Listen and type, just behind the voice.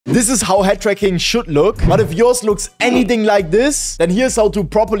This is how head tracking should look. But if yours looks anything like this, then here's how to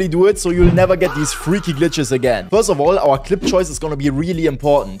properly do it so you'll never get these freaky glitches again. First of all, our clip choice is going to be really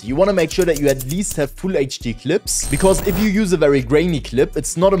important. You want to make sure that you at least have full HD clips, because if you use a very grainy clip,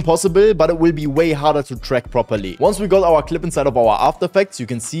 it's not impossible, but it will be way harder to track properly. Once we got our clip inside of our After Effects, you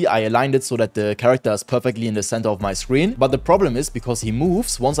can see I aligned it so that the character is perfectly in the center of my screen. But the problem is, because he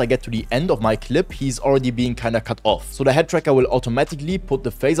moves, once I get to the end of my clip, he's already being kind of cut off. So the head tracker will automatically put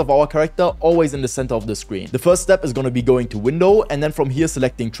the face of our character always in the center of the screen. The first step is going to be going to Window, and then from here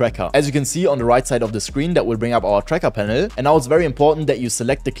selecting Tracker. As you can see on the right side of the screen, that will bring up our tracker panel. And now it's very important that you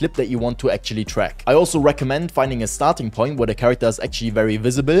select the clip that you want to actually track. I also recommend finding a starting point where the character is actually very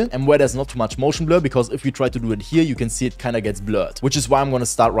visible and where there's not too much motion blur, because if you try to do it here, you can see it kind of gets blurred, which is why I'm going to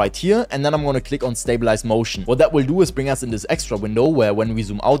start right here, and then I'm going to click on Stabilize Motion. What that will do is bring us in this extra window where when we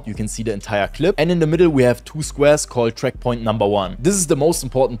zoom out, you can see the entire clip, and in the middle we have two squares called track point number 1. This is the most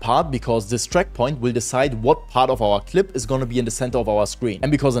important part, because this track point will decide what part of our clip is going to be in the center of our screen.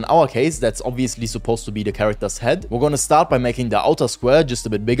 And because in our case, that's obviously supposed to be the character's head, we're going to start by making the outer square just a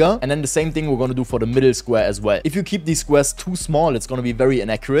bit bigger, and then the same thing we're going to do for the middle square as well. If you keep these squares too small, it's going to be very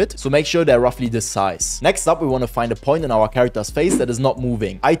inaccurate, so make sure they're roughly this size. Next up, we want to find a point in our character's face that is not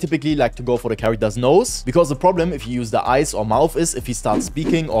moving. I typically like to go for the character's nose, because the problem if you use the eyes or mouth is if he starts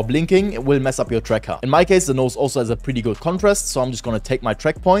speaking or blinking, it will mess up your tracker. In my case, the nose also has a pretty good contrast, so I'm just going to take my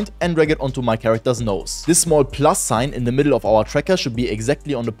track point and drag it onto my character's nose. This small plus sign in the middle of our tracker should be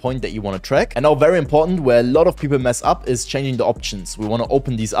exactly on the point that you want to track. And now, very important, where a lot of people mess up is changing the options. We want to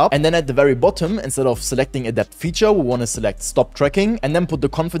open these up, and then at the very bottom, instead of selecting a depth feature, we want to select stop tracking, and then put the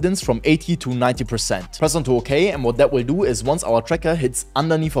confidence from 80 to 90%. Press onto OK, and what that will do is once our tracker hits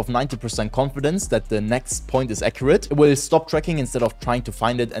underneath of 90% confidence that the next point is accurate, it will stop tracking instead of trying to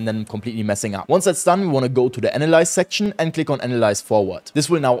find it and then completely messing up. Once that's done, we want to go to the Analyze section and click on Analyze Forward. This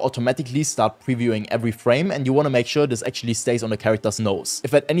will now automatically start previewing every frame, and you want to make sure this actually stays on the character's nose.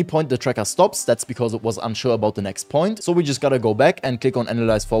 If at any point the tracker stops, that's because it was unsure about the next point, so we just gotta go back and click on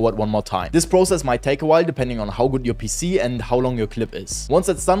Analyze Forward one more time. This process might take a while depending on how good your PC and how long your clip is. Once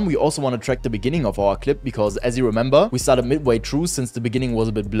that's done, we also want to track the beginning of our clip, because as you remember, we started midway through since the beginning was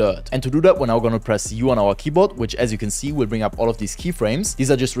a bit blurred. And to do that, we're now going to press U on our keyboard, which as you can see will bring up all of these keyframes.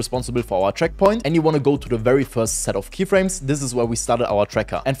 These are just responsible for our track point, and you want to go to the very first set of keyframes. This is where we started our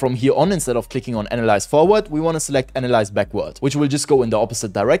tracker. And from here on, instead of clicking on Analyze Forward, we want to select Analyze Backward, which will just go in the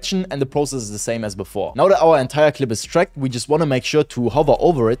opposite direction, and the process is the same as before. Now that our entire clip is tracked, we just want to make sure to hover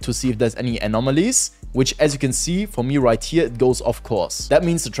over it to see if there's any anomalies, which as you can see for me right here, it goes off course. That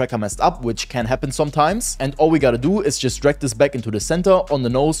means the tracker messed up, which can happen sometimes, and all we gotta do is just drag this back into the center on the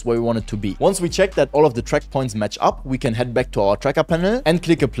nose where we want it to be. Once we check that all of the track points match up, we can head back to our tracker panel and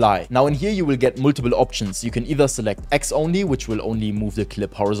click Apply. Now in here you will get multiple options. You can either select X only, which will only move the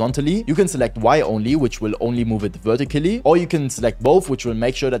clip horizontally. You can select Y only, which will only move it vertically, or you can select both, which will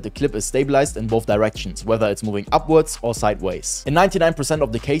make sure that the clip is stabilized in both directions, whether it's moving upwards or sideways. In 99%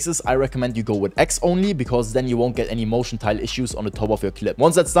 of the cases, I recommend you go with X only, because then you won't get any motion tile issues on the top of your clip.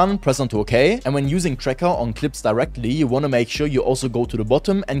 Once that's done, press onto OK, and when using Tracker on clips directly, you want to make sure you also go to the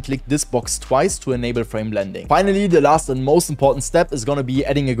bottom and click this box twice to enable frame blending. Finally, the last and most important step is going to be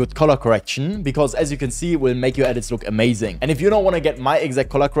adding a good color correction, because as you can see, it will make your edits look amazing. And if you don't want to get my exact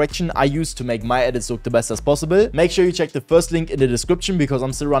color correction I use to make my edits look the best as possible, make sure you check the first link in the description, because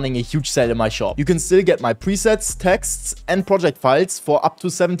I'm still running a huge sale in my shop. You can still get my presets, texts, and project files for up to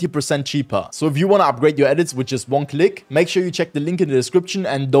 70% cheaper. So if you want to upgrade your edits with just one click, make sure you check the link in the description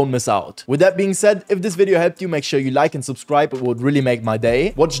and don't miss out. With that being said, if this video helped you, make sure you like and subscribe. It would really make my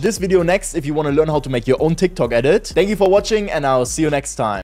day. Watch this video next if you want to learn how to make your own TikTok edit. Thank you for watching, and I'll see you next time.